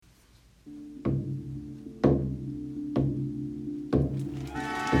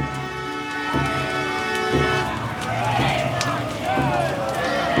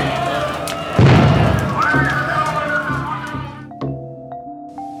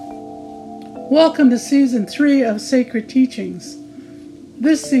Welcome to Season 3 of Sacred Teachings.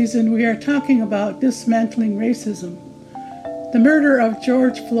 This season we are talking about dismantling racism. The murder of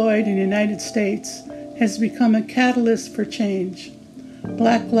George Floyd in the United States has become a catalyst for change.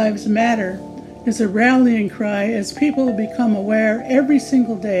 Black Lives Matter is a rallying cry as people become aware every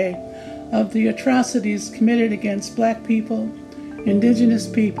single day of the atrocities committed against Black people, Indigenous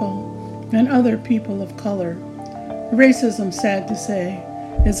people, and other people of color. Racism, sad to say,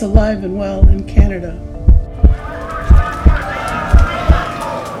 is alive and well in Canada.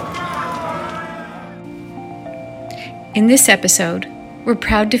 In this episode, we're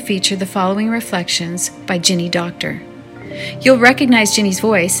proud to feature the following reflections by Ginny Doctor. You'll recognize Ginny's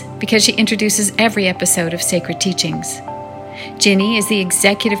voice because she introduces every episode of Sacred Teachings. Ginny is the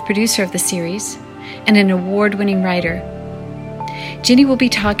executive producer of the series and an award-winning writer. Ginny will be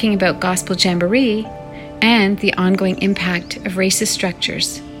talking about Gospel Jamboree and the ongoing impact of racist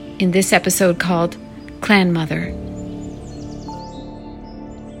structures in this episode called Clanmother.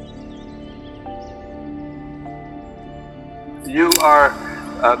 You are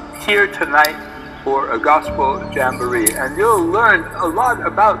here tonight for a Gospel Jamboree, and you'll learn a lot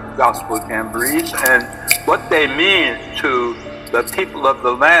about Gospel Jamborees and what they mean to the people of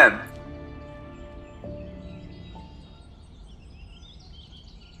the land.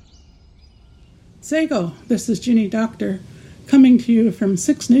 Sago, this is Ginny Doctor, coming to you from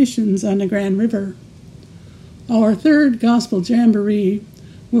 6 Nations on the Grand River. Our third Gospel Jamboree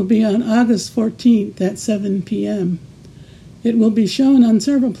will be on August 14th at 7 p.m. It will be shown on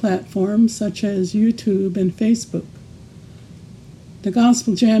several platforms such as YouTube and Facebook. The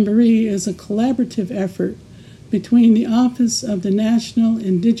Gospel Jamboree is a collaborative effort between the Office of the National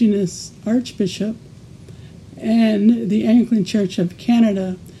Indigenous Archbishop and the Anglican Church of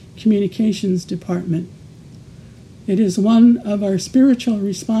Canada Communications Department. It is one of our spiritual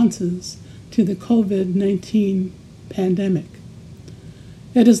responses to the COVID-19 pandemic.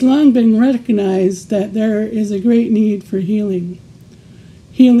 It has long been recognized that there is a great need for healing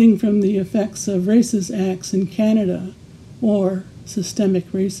from the effects of racist acts in Canada or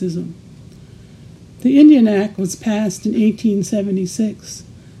systemic racism. The Indian Act was passed in 1876,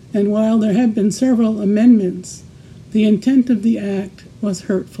 and while there have been several amendments, the intent of the act was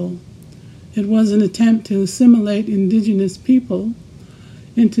hurtful. It was an attempt to assimilate Indigenous people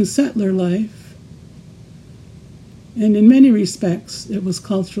into settler life, and in many respects it was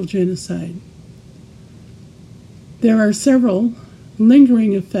cultural genocide. There are several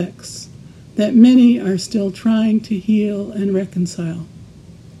lingering effects that many are still trying to heal and reconcile.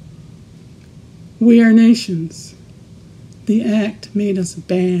 We are nations. The act made us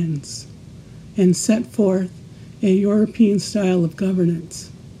bands and set forth a European style of governance.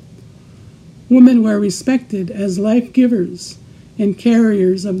 Women were respected as life givers and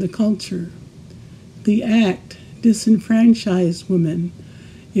carriers of the culture. The act disenfranchised women.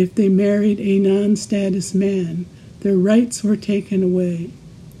 If they married a non-status man, their rights were taken away.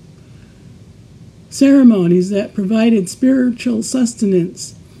 Ceremonies that provided spiritual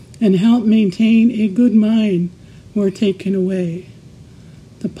sustenance and helped maintain a good mind were taken away.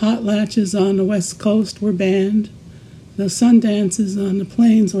 The potlatches on the West Coast were banned. The sundances on the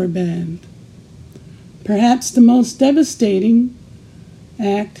plains were banned. Perhaps the most devastating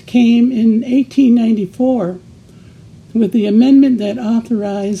act came in 1894 with the amendment that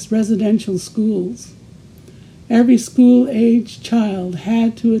authorized residential schools. Every school-aged child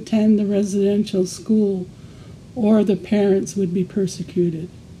had to attend the residential school or the parents would be persecuted.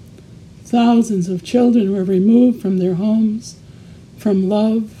 Thousands of children were removed from their homes, from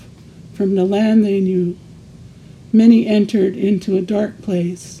love, from the land they knew. Many entered into a dark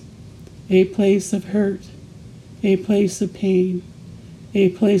place, a place of hurt, a place of pain, a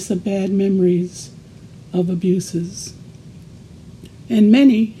place of bad memories, of abuses. And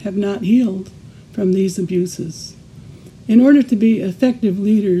many have not healed from these abuses. In order to be effective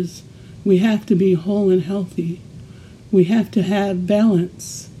leaders, we have to be whole and healthy. We have to have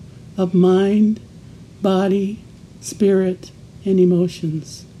balance of mind, body, spirit, and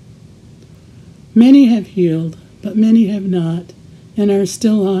emotions. Many have healed, but many have not, and are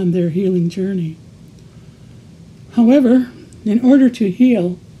still on their healing journey. However, in order to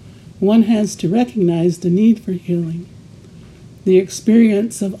heal, one has to recognize the need for healing. The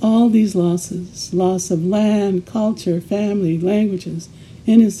experience of all these losses, loss of land, culture, family, languages,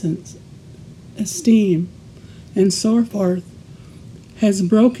 innocence, esteem, and so forth, has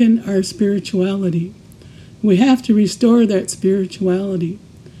broken our spirituality. We have to restore that spirituality.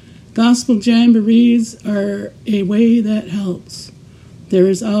 Gospel jamborees are a way that helps. There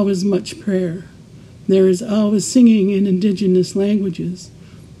is always much prayer. There is always singing in indigenous languages.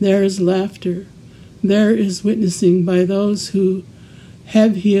 There is laughter. There is witnessing by those who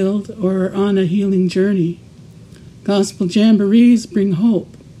have healed or are on a healing journey. Gospel jamborees bring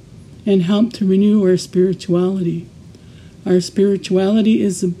hope and help to renew our spirituality. Our spirituality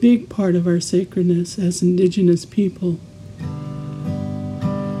is a big part of our sacredness as Indigenous people.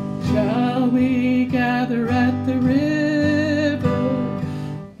 Shall we gather at the river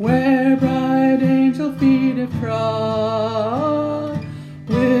where bright angel feet have trod,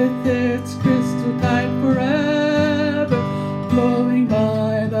 with its crystal tide forever flowing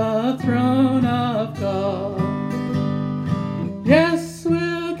by the throne of God? Yes,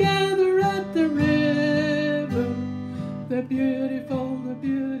 we'll gather at the river, the beautiful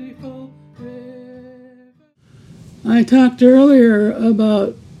river. I talked earlier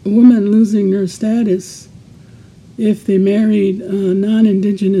about women losing their status if they married a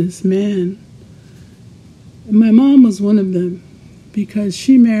non-Indigenous man. My mom was one of them because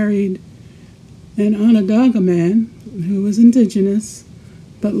she married an Onondaga man who was Indigenous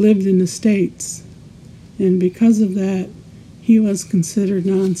but lived in the States. And because of that, he was considered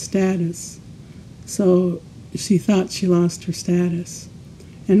non-status. So she thought she lost her status.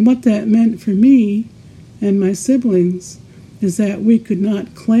 And what that meant for me and my siblings is that we could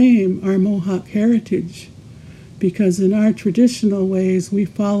not claim our Mohawk heritage because in our traditional ways we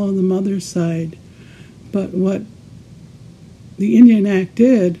follow the mother's side. But what the Indian Act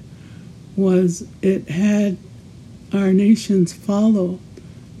did was it had our nations follow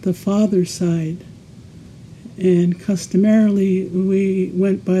the father's side, and customarily we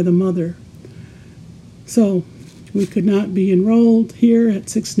went by the mother. So we could not be enrolled here at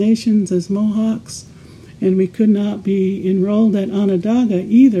Six Nations as Mohawks, and we could not be enrolled at Onondaga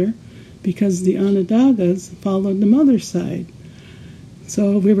either because the Onondagas followed the mother's side.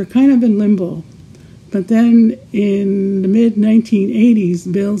 So we were kind of in limbo. But then in the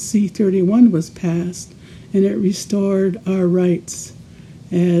mid-1980s, Bill C-31 was passed, and it restored our rights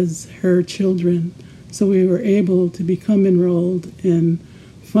as her children. So we were able to become enrolled and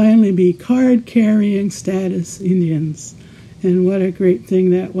finally be card-carrying status Indians. And what a great thing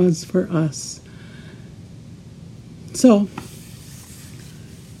that was for us. So,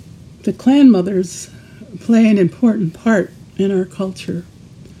 the Clanmothers play an important part in our culture.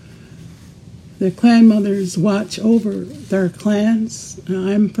 The Clanmothers watch over their clans.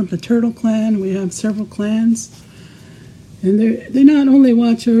 I'm from the Turtle Clan. We have several clans. And they not only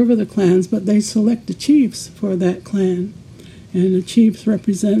watch over the clans, but they select the chiefs for that clan. And the chiefs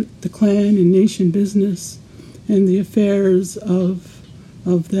represent the clan in nation business and the affairs of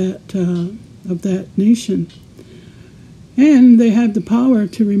that nation. And they have the power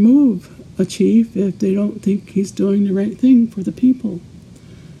to remove a chief if they don't think he's doing the right thing for the people.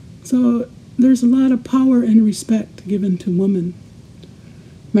 So there's a lot of power and respect given to women.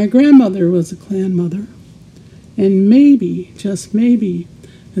 My grandmother was a clan mother, and maybe, just maybe,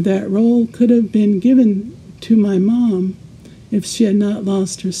 that role could have been given to my mom if she had not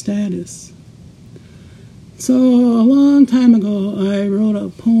lost her status. So a long time ago, I wrote a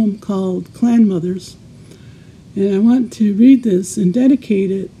poem called Clanmothers, and I want to read this and dedicate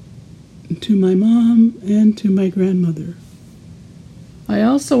it to my mom and to my grandmother. I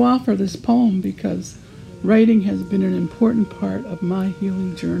also offer this poem because writing has been an important part of my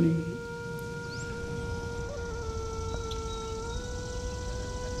healing journey.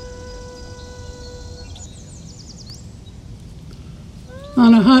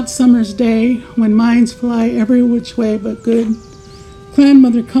 On a hot summer's day, when minds fly every which way but good,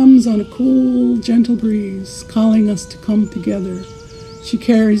 Clanmother comes on a cool, gentle breeze, calling us to come together. She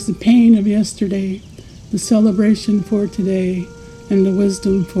carries the pain of yesterday, the celebration for today, and the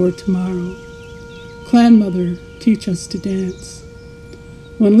wisdom for tomorrow. Clanmother, teach us to dance.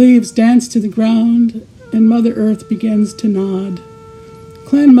 When leaves dance to the ground and Mother Earth begins to nod,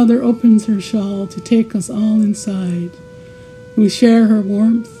 Clanmother opens her shawl to take us all inside. We share her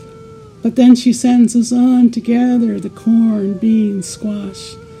warmth, but then she sends us on to gather the corn, beans,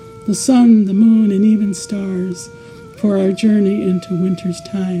 squash, the sun, the moon, and even stars for our journey into winter's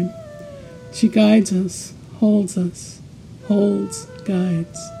time. She guides us, holds,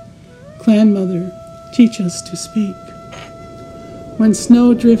 guides. Clanmother, teach us to speak. When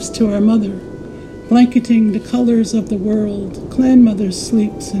snow drifts to our mother, blanketing the colors of the world, Clanmother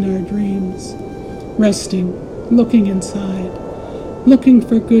sleeps in our dreams, resting, looking inside, looking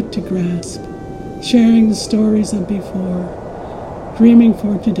for good to grasp, sharing the stories of before, dreaming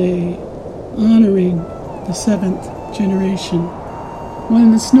for today, honoring the seventh generation.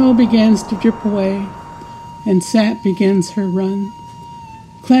 When the snow begins to drip away and sap begins her run,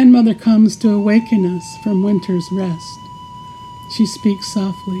 Clanmother comes to awaken us from winter's rest. She speaks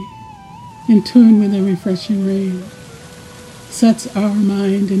softly, in tune with the refreshing rain, sets our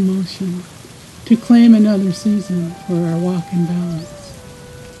mind in motion to claim another season for our walk in balance.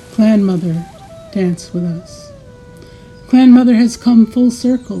 Clanmother, dance with us. Clanmother has come full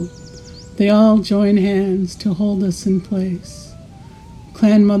circle. They all join hands to hold us in place.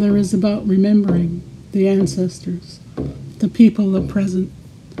 Clanmother is about remembering the ancestors, the people of present,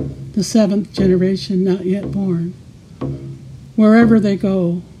 the seventh generation not yet born. Wherever they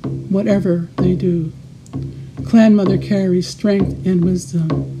go, whatever they do, Clanmother carries strength and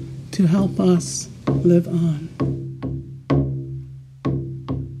wisdom to help us live on.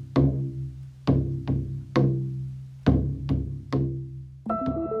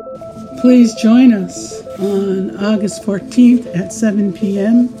 Please join us on August 14th at 7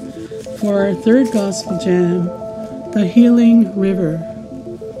 p.m. for our third Gospel Jam, The Healing River.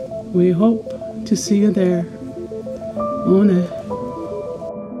 We hope to see you there. Ona.